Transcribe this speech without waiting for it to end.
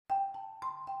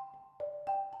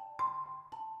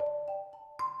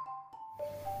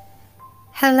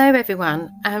Hello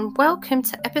everyone and welcome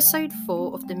to episode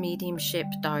 4 of the Mediumship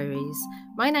Diaries.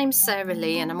 My name's Sarah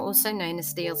Lee and I'm also known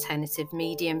as the alternative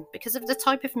medium because of the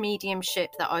type of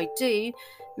mediumship that I do.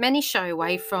 Many shy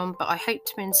away from, but I hope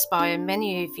to inspire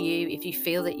many of you if you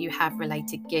feel that you have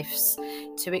related gifts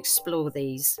to explore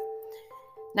these.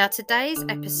 Now today's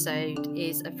episode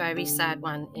is a very sad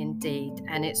one indeed,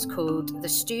 and it's called The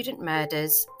Student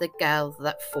Murders, the Girl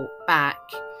That Fought Back.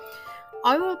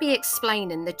 I will be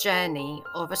explaining the journey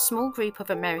of a small group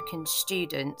of American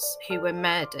students who were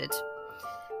murdered.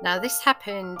 Now, this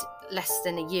happened less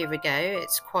than a year ago.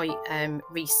 It's quite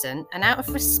recent. And out of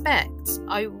respect,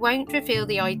 I won't reveal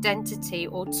the identity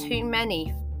or too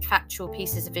many factual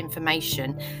pieces of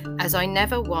information, as I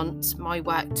never want my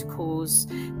work to cause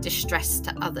distress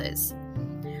to others.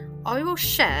 I will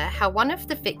share how one of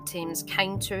the victims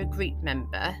came to a group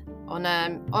member on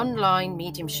an online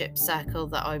mediumship circle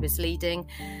that I was leading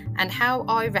and how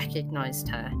I recognised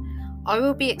her. I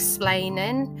will be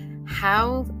explaining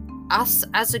how us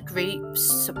as a group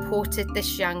supported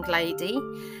this young lady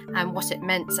and what it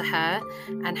meant to her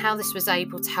and how this was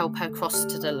able to help her cross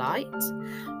to the light.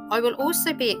 I will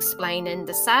also be explaining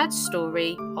the sad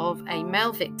story of a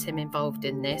male victim involved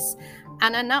in this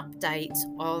and an update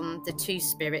on the two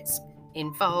spirits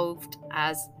involved.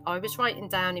 As I was writing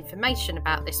down information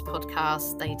about this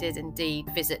podcast, they did indeed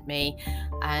visit me,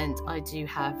 and I do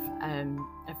have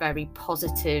a very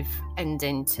positive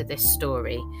ending to this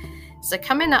story. So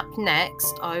coming up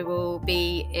next, I will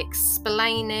be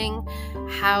explaining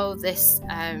how this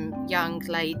young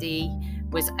lady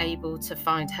was able to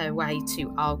find her way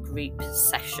to our group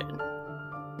session.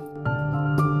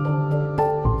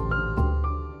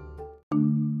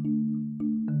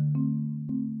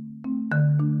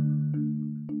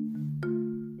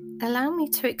 Allow me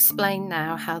to explain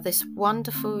now how this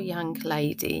wonderful young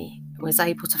lady was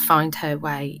able to find her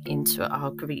way into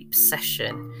our group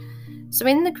session. So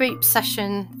in the group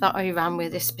session that I ran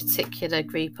with this particular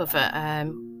group of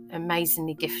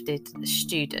amazingly gifted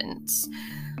students,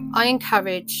 I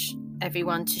encourage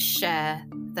everyone to share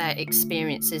their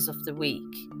experiences of the week.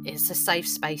 It's a safe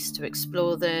space to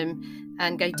explore them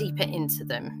and go deeper into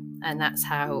them. And that's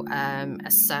how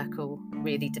a circle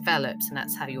really develops, and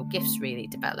that's how your gifts really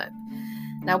develop.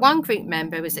 Now, one group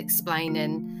member was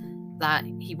explaining that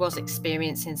he was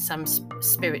experiencing some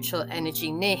spiritual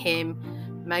energy near him,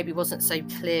 maybe wasn't so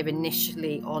clear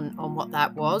initially on what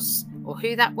that was or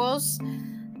who that was,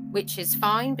 which is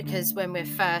fine, because when we're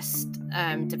first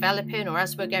developing or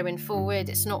as we're going forward,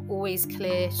 it's not always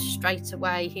clear straight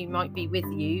away who might be with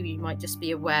you. You might just be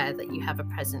aware that you have a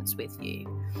presence with you.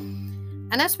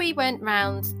 And as we went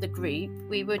round the group,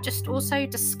 we were just also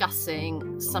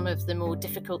discussing some of the more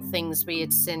difficult things we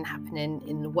had seen happening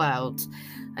in the world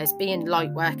as being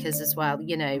light workers as well,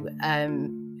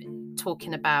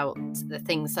 talking about the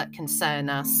things that concern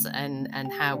us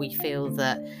and how we feel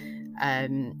that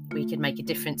we can make a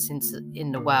difference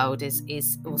in the world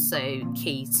is also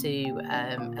key to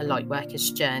a light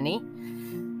worker's journey.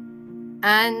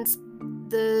 And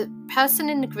the person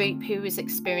in the group who was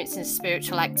experiencing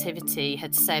spiritual activity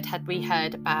had said, had we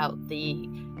heard about the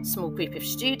small group of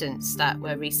students that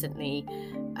were recently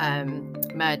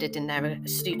murdered in their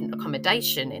student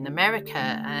accommodation in America?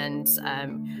 And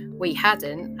we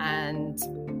hadn't. And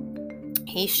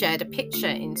he shared a picture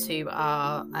into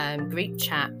our group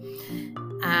chat,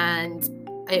 and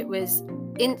it was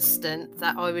instant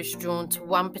that I was drawn to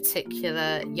one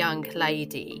particular young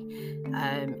lady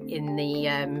in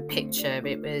the picture.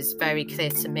 It was very clear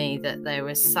to me that there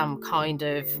was some kind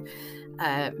of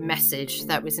message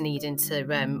that was needing to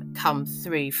come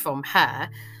through from her.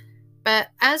 But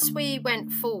as we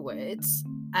went forwards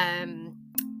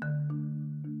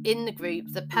in the group,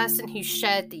 the person who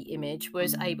shared the image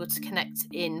was able to connect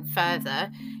in further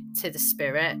to the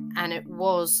spirit, and it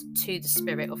was to the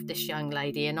spirit of this young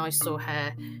lady, and I saw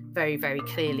her very, very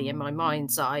clearly in my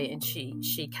mind's eye, and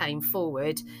she came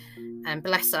forward, and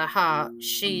bless her heart,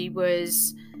 she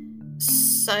was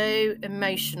so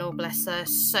emotional, bless her,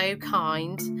 so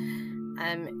kind.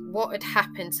 What had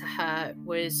happened to her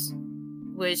was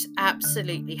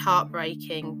absolutely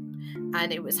heartbreaking.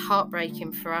 And it was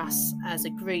heartbreaking for us as a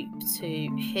group to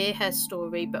hear her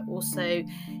story, but also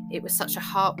it was such a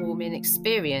heartwarming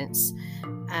experience,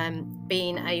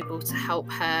 being able to help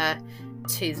her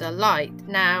to the light.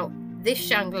 Now, this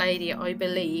young lady, I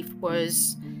believe,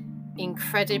 was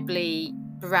incredibly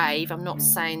brave. I'm not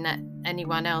saying that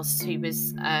anyone else who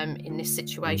was in this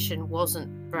situation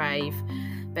wasn't brave,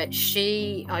 but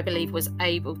she, I believe, was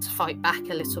able to fight back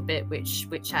a little bit,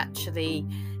 which actually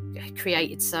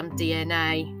created some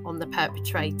DNA on the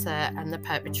perpetrator, and the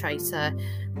perpetrator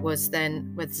was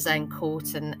then with Zen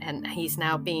court, and he's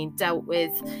now being dealt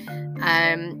with.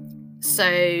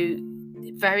 So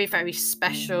very, very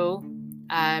special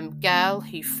girl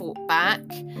who fought back,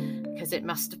 because it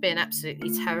must have been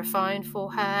absolutely terrifying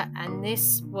for her. And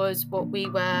this was what we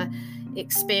were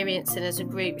experiencing as a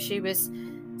group. She was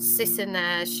sitting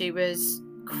there, she was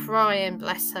crying,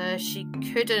 bless her. She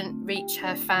couldn't reach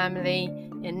her family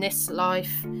in this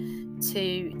life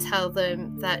to tell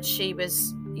them that she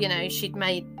was,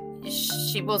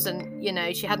 she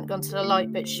wasn't, she hadn't gone to the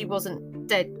light, but she wasn't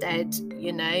dead,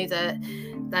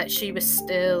 that she was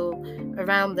still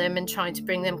around them and trying to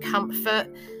bring them comfort.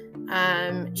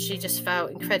 She just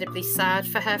felt incredibly sad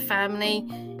for her family.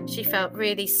 She felt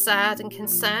really sad and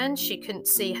concerned. She couldn't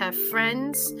see her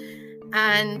friends,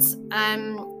 and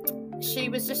she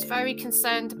was just very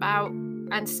concerned about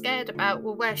and scared about,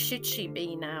 well, where should she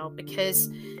be now? Because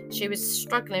she was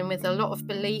struggling with a lot of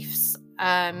beliefs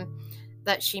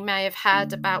that she may have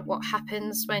had about what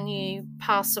happens when you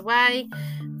pass away.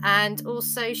 And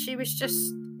also she was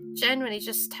just generally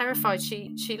just terrified.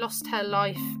 She lost her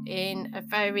life in a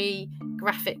very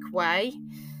graphic way.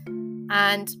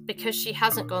 And because she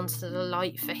hasn't gone to the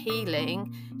light for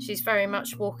healing, she's very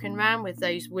much walking around with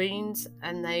those wounds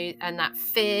and that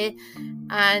fear,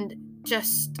 and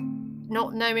just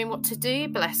not knowing what to do,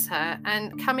 bless her.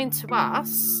 And coming to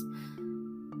us,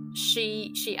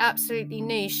 she absolutely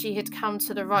knew she had come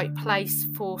to the right place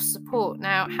for support.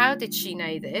 Now, how did she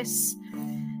know this?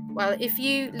 Well, if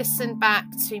you listen back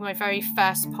to my very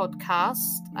first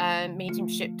podcast,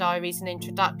 Mediumship Diaries and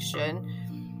Introduction,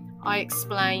 I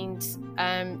explained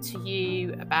to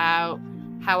you about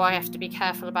how I have to be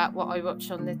careful about what I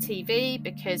watch on the TV,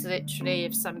 because literally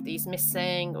if somebody's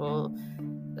missing or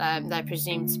they're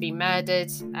presumed to be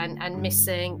murdered and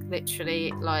missing,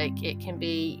 literally, like, it can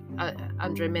be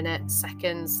under a minute,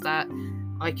 seconds, that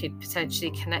I could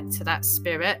potentially connect to that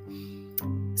spirit.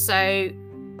 So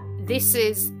this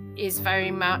is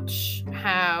very much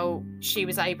how she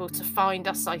was able to find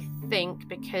us, I think,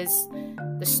 because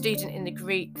the student in the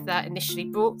group that initially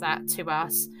brought that to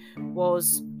us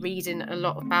was reading a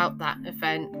lot about that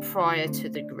event prior to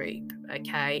the group.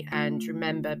 Okay, and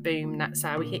remember, boom, that's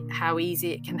how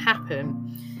easy it can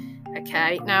happen.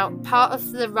 Okay, now part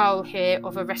of the role here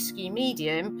of a rescue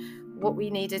medium, what we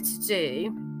needed to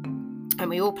do, and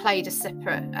we all played a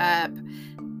separate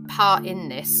part in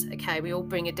this, okay, we all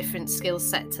bring a different skill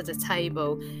set to the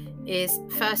table, is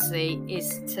firstly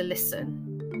is to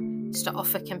listen, is to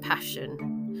offer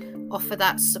compassion, offer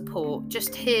that support,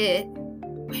 just hear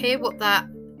what that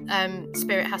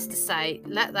spirit has to say,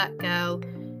 let that girl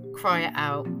cry it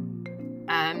out,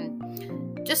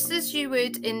 just as you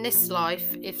would in this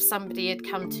life if somebody had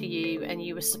come to you and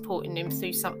you were supporting them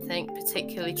through something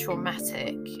particularly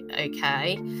traumatic.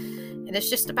 Okay, and it's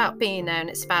just about being there, and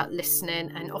it's about listening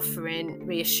and offering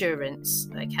reassurance.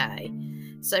 Okay,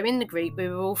 so in the group we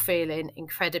were all feeling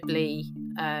incredibly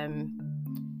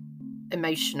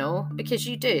emotional, because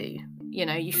you do,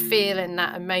 you feel in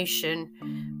that emotion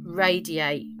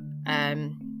radiate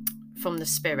from the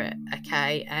spirit.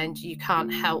 Okay, and you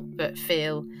can't help but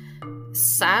feel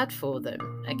sad for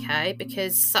them, okay,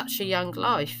 because such a young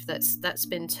life that's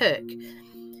been took.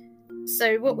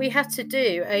 So what we had to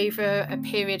do over a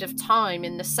period of time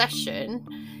in the session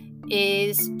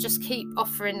is just keep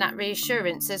offering that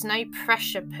reassurance. There's no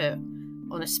pressure put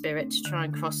on a spirit to try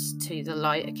and cross to the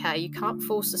light. Okay, you can't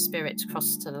force a spirit to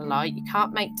cross to the light. You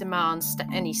can't make demands to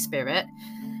any spirit,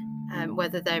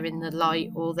 whether they're in the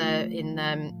light or they're in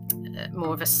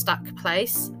more of a stuck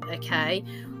place. Okay,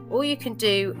 all you can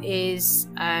do is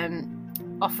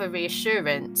offer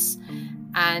reassurance.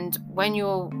 And when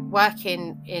you're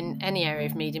working in any area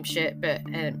of mediumship, but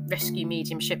rescue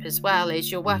mediumship as well,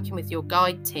 is you're working with your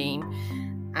guide team.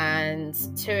 And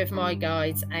two of my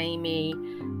guides, Amy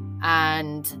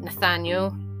and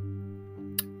Nathaniel,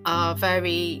 are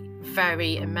very,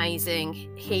 very amazing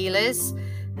healers,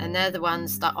 and they're the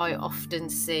ones that I often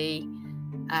see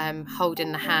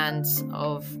holding the hands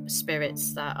of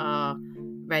spirits that are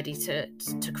ready to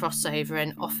cross over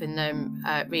and offering them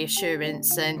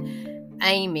reassurance. And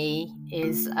Amy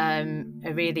is a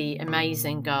really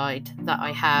amazing guide that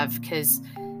I have, because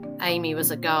Amy was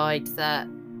a guide that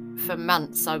for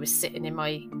months I was sitting in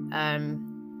my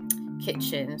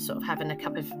kitchen, sort of having a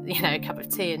cup of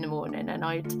tea in the morning, and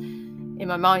in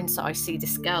my mind's eye I see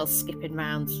this girl skipping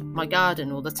around my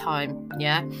garden all the time,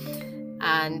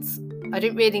 and I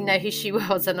didn't really know who she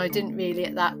was, and I didn't really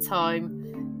at that time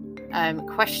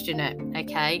question it,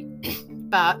 okay,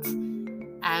 but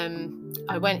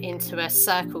I went into a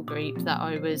circle group that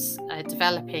I was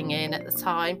developing in at the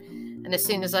time, and as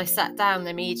soon as I sat down,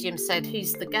 the medium said,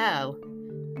 "Who's the girl?"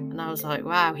 And I was like,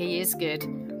 wow, he is good.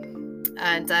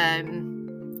 And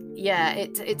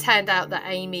it turned out that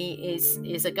Amy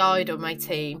is a guide on my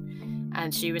team,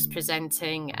 and she was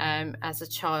presenting as a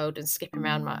child and skipping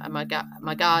around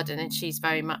my garden, and she's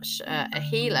very much a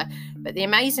healer. But the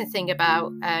amazing thing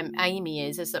about Amy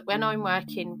is that when I'm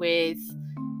working with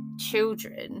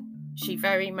children, she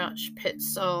very much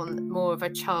puts on more of a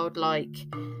childlike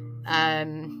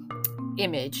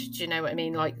image. Do you know what I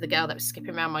mean? Like the girl that was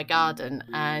skipping around my garden,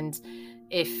 and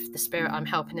if the spirit I'm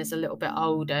helping is a little bit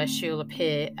older, she'll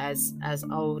appear as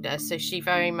older. So she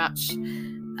very much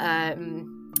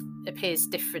appears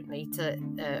differently, to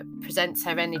presents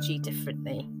her energy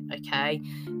differently, okay,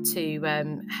 to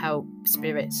help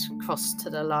spirits cross to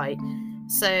the light.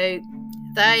 So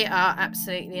they are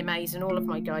absolutely amazing. All of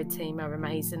my guide team are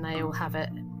amazing. They all have a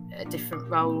different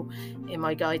role in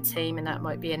my guide team, and that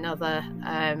might be another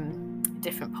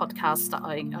different podcast that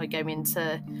I go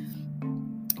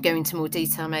into more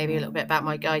detail, maybe a little bit about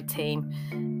my guide team.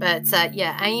 But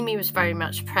Amy was very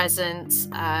much present.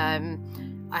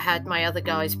 I had my other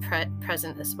guys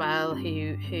present as well,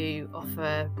 who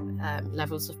offer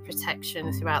levels of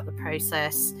protection throughout the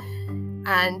process,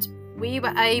 and we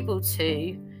were able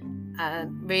to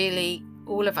really,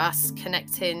 all of us,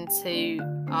 connect into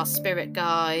our spirit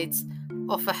guides,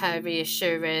 offer her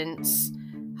reassurance,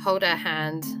 hold her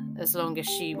hand as long as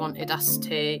she wanted us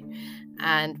to,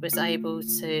 and was able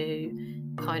to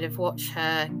kind of watch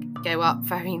her go up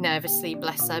very nervously,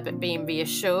 bless her, but being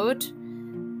reassured,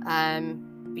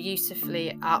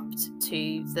 beautifully upped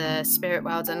to the spirit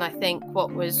world. And I think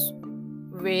what was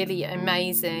really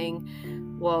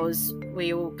amazing was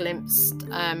we all glimpsed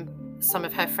some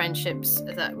of her friends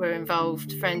that were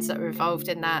involved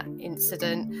in that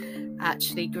incident,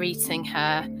 actually greeting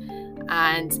her,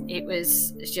 and it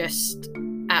was just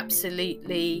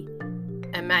absolutely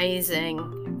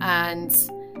amazing. And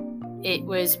it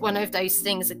was one of those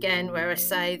things again where I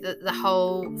say that the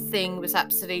whole thing was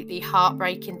absolutely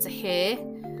heartbreaking to hear,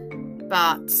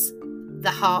 but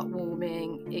the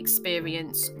heartwarming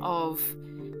experience of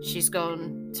she's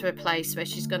gone to a place where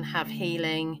she's going to have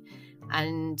healing,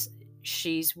 and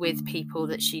she's with people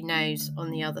that she knows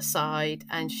on the other side,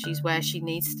 and she's where she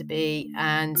needs to be.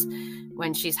 And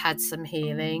when she's had some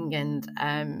healing and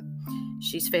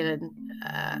she's feeling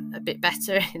a bit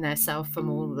better in herself from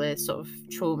all the sort of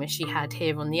trauma she had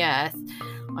here on the earth,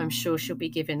 I'm sure she'll be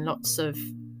giving lots of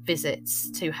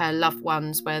visits to her loved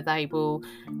ones where they will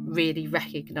really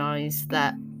recognize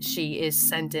that she is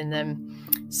sending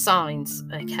them signs.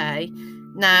 Okay,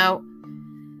 now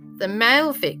the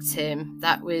male victim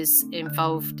that was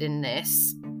involved in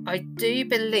this, I do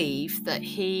believe that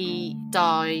he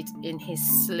died in his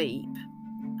sleep,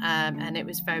 and it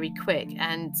was very quick,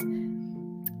 and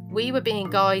we were being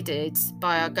guided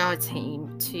by our guide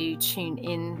team to tune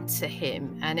in to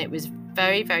him. And it was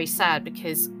very, very sad,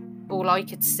 because all I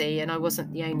could see, and I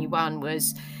wasn't the only one,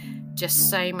 was just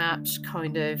so much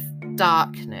kind of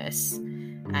darkness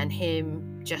and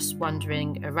him just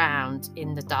wandering around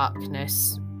in the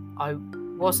darkness. I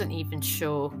wasn't even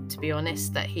sure, to be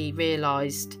honest, that he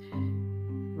realised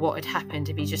what had happened,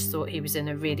 if he just thought he was in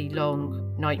a really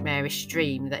long nightmarish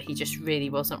dream that he just really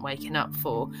wasn't waking up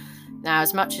for. Now,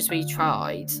 as much as we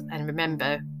tried, and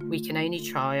remember, I can only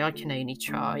try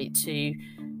to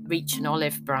reach an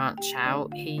olive branch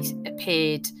out, he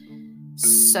appeared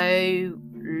so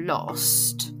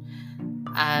lost.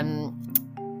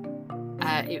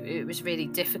 It was really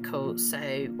difficult. So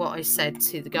what I said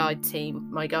to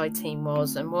my guide team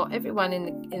was, and what everyone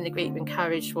in the group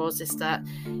encouraged was, is that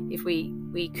if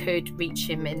we could reach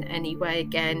him in any way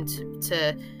again,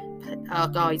 to our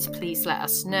guides, please let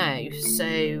us know,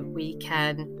 so we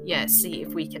can see if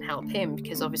we can help him,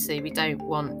 because obviously we don't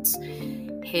want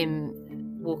him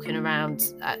walking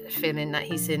around feeling that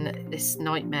he's in this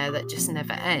nightmare that just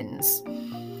never ends.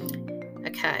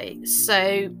 Okay,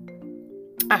 so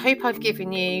I hope I've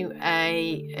given you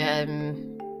a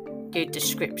good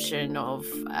description of,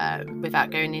 without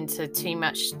going into too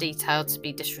much detail to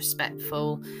be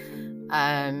disrespectful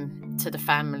to the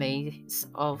families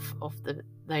of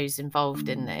those involved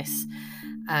in this,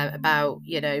 about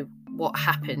what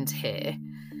happened here.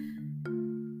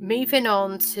 Moving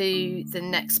on to the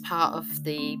next part of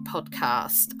the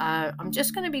podcast, I'm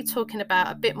just going to be talking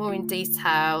about a bit more in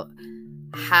detail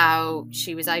how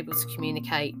she was able to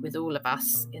communicate with all of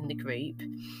us in the group,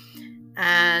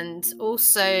 and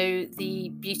also the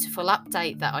beautiful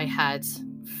update that I had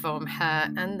from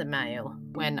her and the male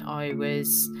when I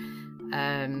was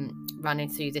running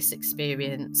through this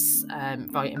experience,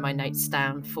 writing my notes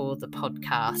down for the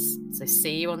podcast. So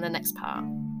see you on the next part.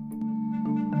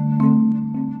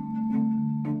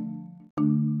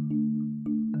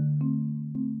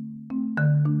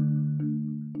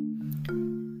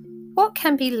 What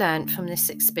can be learnt from this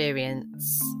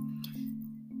experience?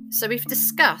 So we've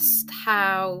discussed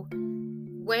how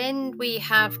when we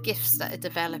have gifts that are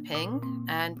developing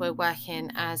and we're working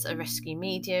as a rescue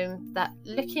medium, that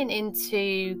looking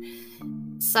into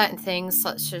certain things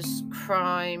such as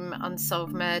crime,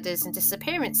 unsolved murders and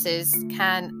disappearances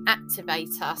can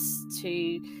activate us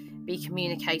to be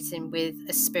communicating with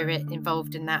a spirit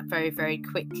involved in that very, very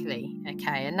quickly.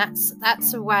 Okay, and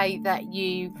that's a way that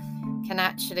you can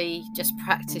actually just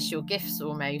practice your gifts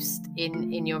almost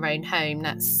in your own home.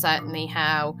 That's certainly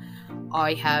how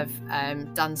I have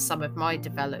done some of my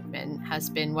development, has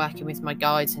been working with my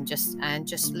guides and just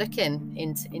looking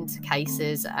into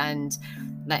cases and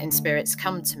letting spirits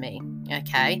come to me.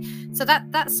 Okay, so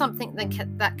that's something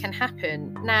that can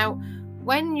happen. Now,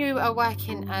 when you are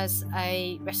working as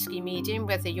a rescue medium,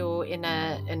 whether you're in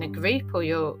a group or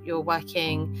you're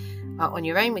working on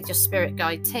your own with your spirit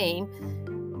guide team,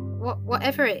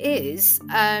 whatever it is,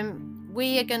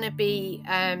 we are going to be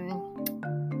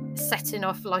setting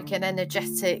off like an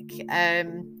energetic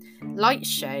light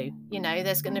show.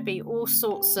 There's going to be all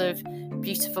sorts of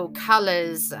beautiful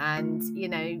colours and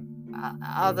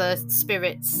other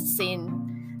spirits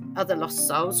seeing other lost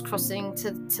souls crossing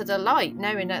to the light,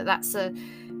 knowing that that's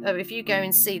if you go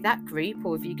and see that group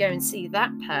or if you go and see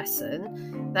that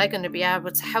person, they're going to be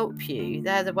able to help you.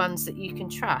 They're the ones that you can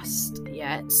trust.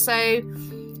 So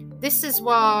this is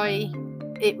why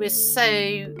it was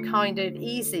so kind of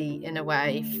easy in a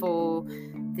way for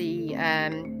the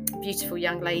beautiful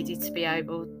young lady to be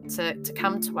able to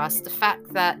come to us. The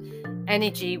fact that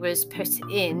energy was put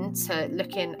into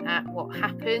looking at what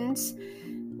happened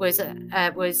was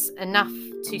enough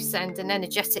to send an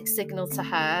energetic signal to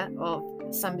her of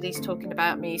somebody's talking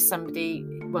about me, somebody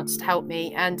wants to help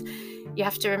me. And you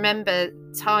have to remember,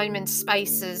 time and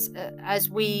spaces as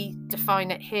we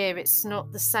define it here, it's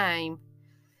not the same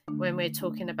when we're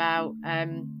talking about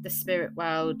the spirit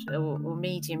world or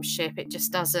mediumship. It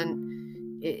just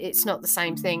doesn't, it's not the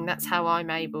same thing. That's how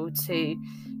I'm able to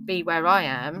be where I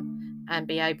am and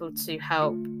be able to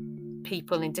help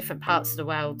people in different parts of the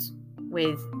world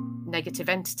with negative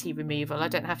entity removal. I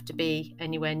don't have to be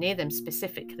anywhere near them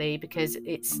specifically because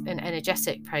it's an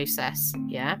energetic process.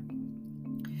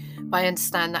 But I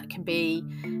understand that can be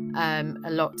a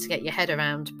lot to get your head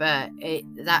around, but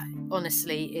that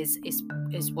honestly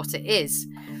is what it is.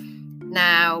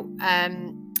 Now,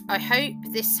 I hope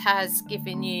this has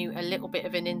given you a little bit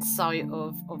of an insight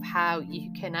of how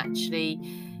you can actually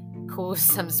cause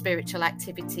some spiritual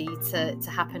activity to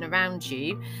happen around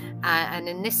you, and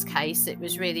in this case it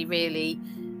was really, really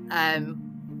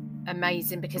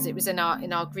amazing because it was in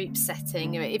our group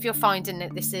setting. If you're finding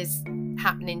that this is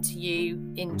happening to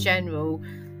you in general,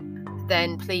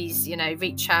 then please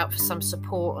reach out for some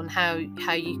support on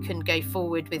how you can go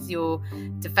forward with your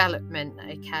development.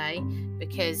 Okay,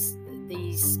 because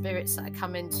these spirits that are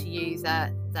coming to you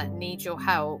that need your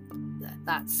help,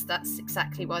 that's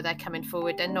exactly why they're coming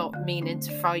forward. They're not meaning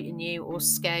to frighten you or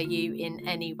scare you in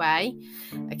any way.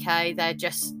 Okay, they're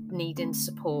just needing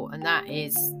support, and that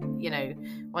is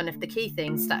one of the key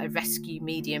things that a rescue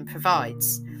medium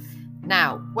provides.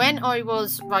 Now, when I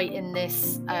was writing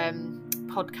this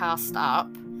podcast up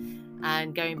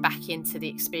and going back into the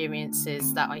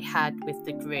experiences that I had with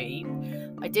the group,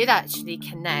 I did actually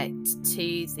connect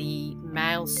to the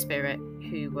male spirit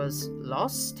who was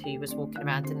lost, who was walking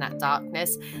around in that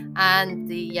darkness, and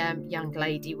the young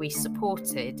lady we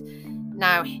supported.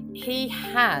 Now, he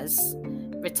has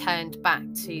returned back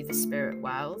to the spirit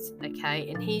world, okay,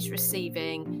 and he's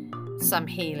receiving some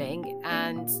healing,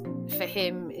 and for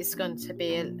him it's going to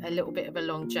be a little bit of a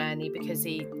long journey because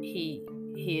he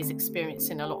is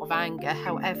experiencing a lot of anger.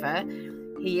 However,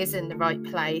 he is in the right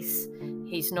place.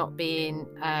 He's not being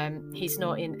he's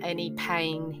not in any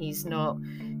pain. He's not,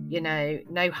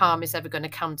 no harm is ever going to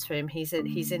come to him. He's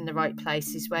in the right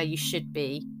place. He's where you should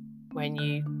be when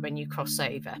you cross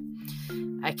over.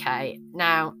 Okay,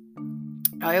 now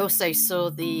I also saw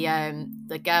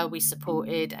the girl we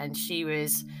supported, and she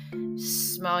was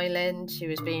smiling. She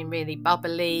was being really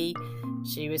bubbly.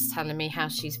 She was telling me how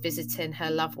she's visiting her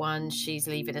loved ones. She's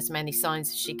leaving as many signs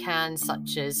as she can,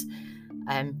 such as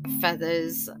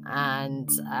feathers and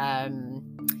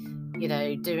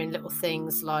doing little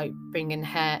things like bringing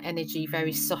her energy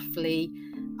very softly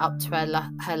up to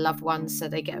her loved ones, so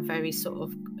they get a very sort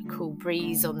of cool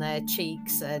breeze on their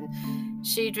cheeks. And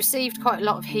she'd received quite a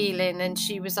lot of healing, and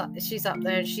she's up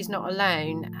there and she's not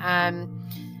alone.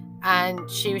 And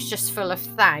she was just full of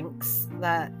thanks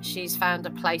that she's found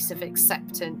a place of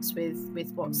acceptance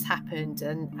with what's happened,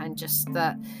 and just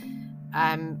that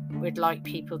we'd like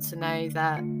people to know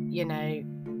that, you know,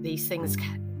 these things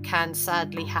can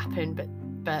sadly happen,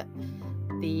 but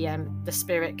the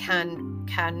spirit can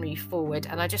move forward.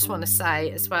 And I just want to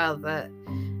say as well that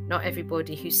not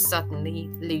everybody who suddenly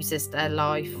loses their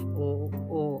life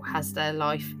or has their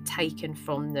life taken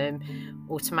from them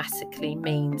automatically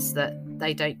means that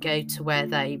they don't go to where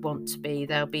they want to be.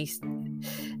 They'll be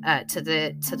to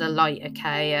the light.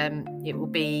 Okay, it will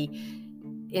be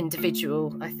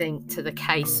individual, I think, to the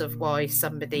case of why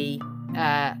somebody,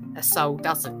 a soul,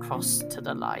 doesn't cross to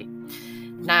the light.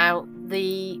 Now,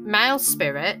 the male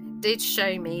spirit did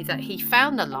show me that he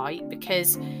found the light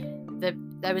because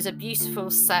there was a beautiful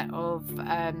set of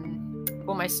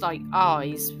almost like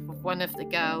eyes of one of the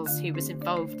girls who was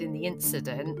involved in the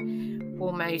incident,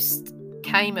 almost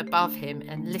came above him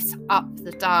and lit up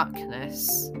the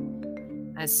darkness.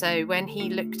 And so when he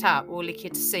looked up, all he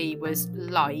could see was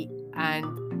light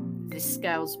and this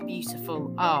girl's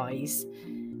beautiful eyes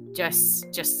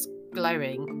just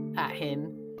glowing at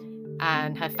him,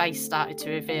 and her face started to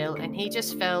reveal, and he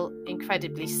just felt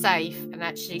incredibly safe. And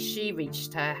actually she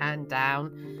reached her hand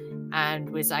down and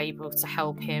was able to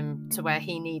help him to where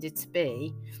he needed to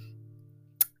be,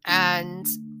 and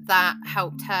that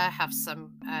helped her have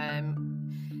some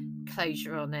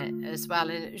closure on it as well.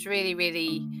 And it was really,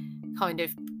 really kind of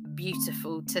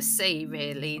beautiful to see,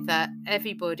 really, that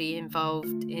everybody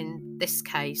involved in this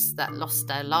case that lost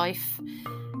their life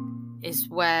is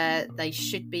where they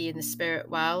should be in the spirit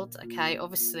world. Okay,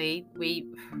 obviously we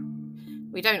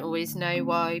don't always know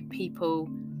why people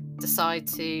decide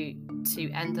to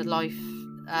end the life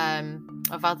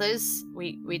of others.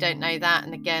 We don't know that,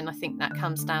 and again, I think that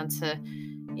comes down to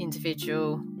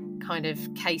individual kind of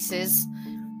cases,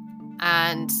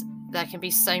 and there can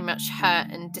be so much hurt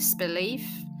and disbelief.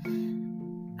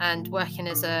 And working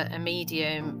as a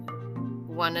medium,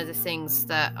 one of the things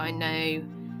that I know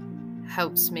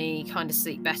helps me kind of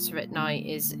sleep better at night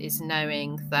is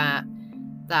knowing that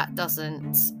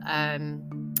doesn't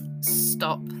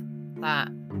stop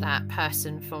that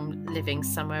person from living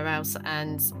somewhere else,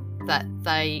 and that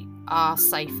they are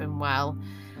safe and well,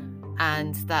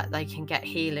 and that they can get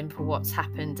healing for what's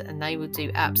happened, and they will do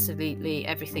absolutely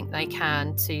everything they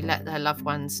can to let their loved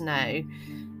ones know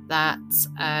that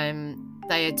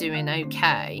they are doing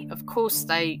okay. Of course,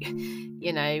 they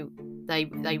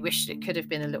wished it could have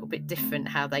been a little bit different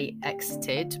how they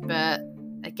exited, but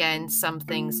again, some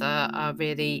things are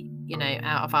really,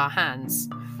 out of our hands.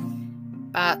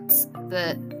 But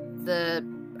the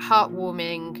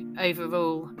heartwarming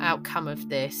overall outcome of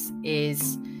this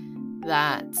is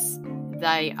that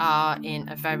they are in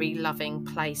a very loving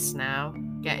place now,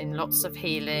 getting lots of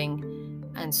healing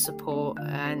and support,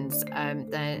 and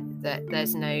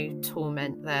there's no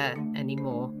torment there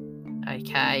anymore.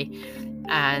 Okay,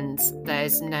 and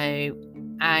there's no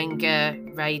anger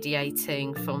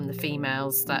radiating from the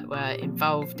females that were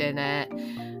involved in it.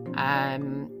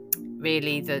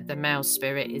 Really, the male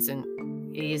spirit isn't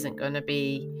going to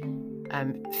be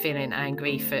feeling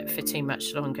angry for too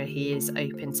much longer. He is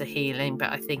open to healing,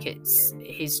 but I think it's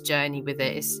his journey with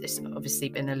it. It's obviously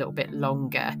been a little bit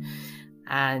longer,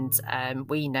 and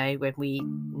we know when we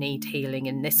need healing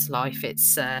in this life,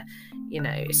 it's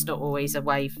it's not always a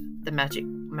wave a magic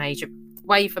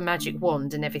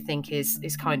wand and everything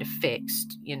is kind of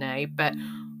fixed, but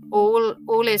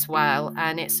all is well.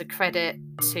 And it's a credit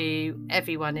to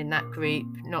everyone in that group,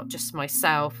 not just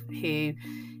myself, who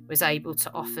was able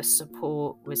to offer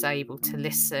support, was able to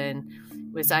listen,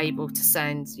 was able to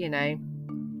send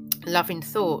loving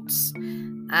thoughts.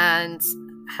 And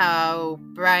how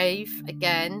brave,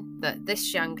 again, that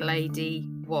this young lady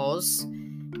was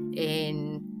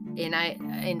in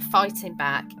fighting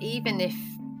back, even if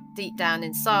deep down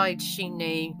inside she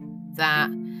knew that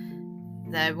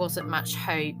there wasn't much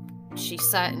hope. She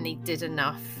certainly did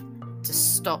enough to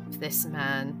stop this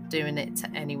man doing it to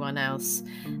anyone else,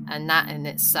 and that in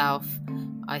itself,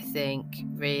 I think,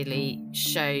 really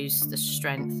shows the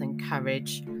strength and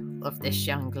courage of this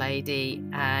young lady.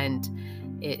 And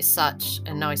it's such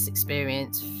a nice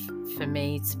experience for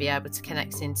me to be able to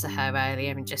connect into her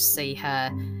earlier and just see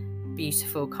her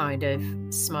beautiful kind of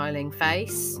smiling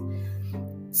face.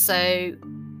 So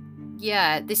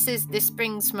yeah, this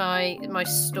brings my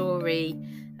story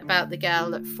about the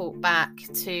girl that fought back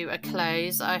to a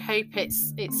close. I hope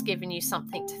it's given you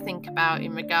something to think about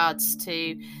in regards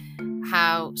to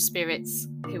how spirits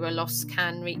who are lost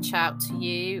can reach out to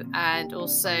you, and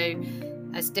also,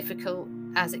 as difficult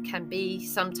as it can be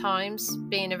sometimes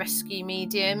being a rescue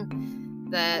medium.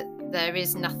 There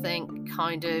is nothing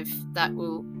kind of that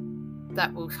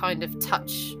will kind of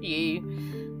touch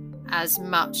you as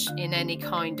much in any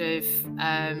kind of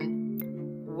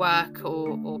work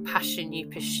or passion you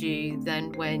pursue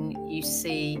than when you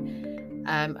see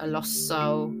a lost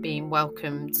soul being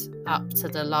welcomed up to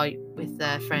the light with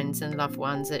their friends and loved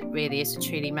ones. It really is a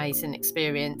truly amazing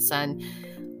experience, and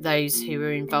those who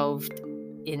are involved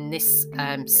in this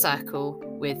circle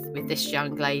with this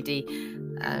young lady,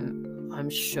 I'm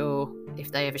sure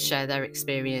if they ever share their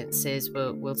experiences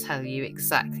will tell you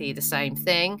exactly the same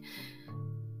thing.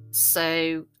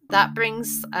 So that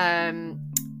brings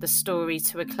the story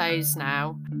to a close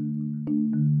now.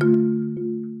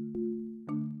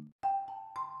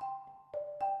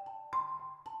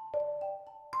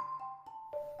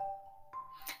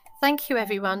 Thank you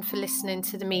everyone for listening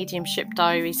to the Mediumship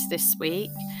Diaries this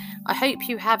week. I hope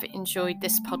you have enjoyed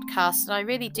this podcast, and I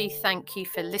really do thank you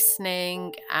for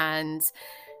listening and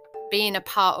being a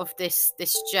part of this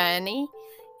journey.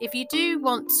 If you do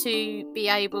want to be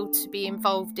able to be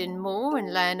involved in more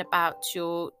and learn about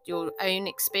your own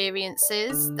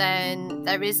experiences, then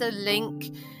there is a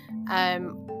link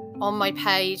on my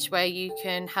page where you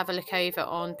can have a look over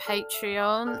on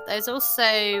Patreon. There's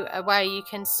also a way you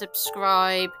can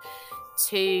subscribe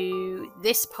to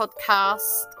this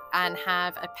podcast and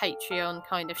have a Patreon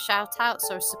kind of shout out,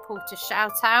 so a supporter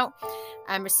shout out,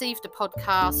 and receive the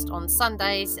podcast on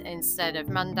Sundays instead of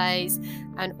Mondays.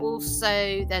 And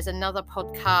also there's another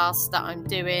podcast that I'm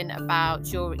doing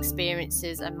about your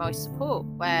experiences and my support,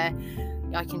 where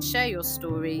I can share your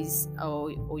stories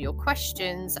or your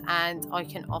questions, and I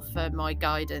can offer my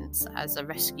guidance as a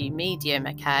rescue medium.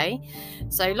 Okay,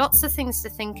 so lots of things to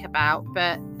think about,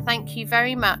 but thank you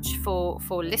very much for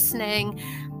listening,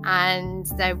 and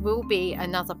there will be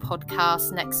another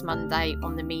podcast next Monday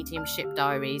on the Mediumship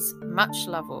Diaries. Much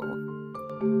love all.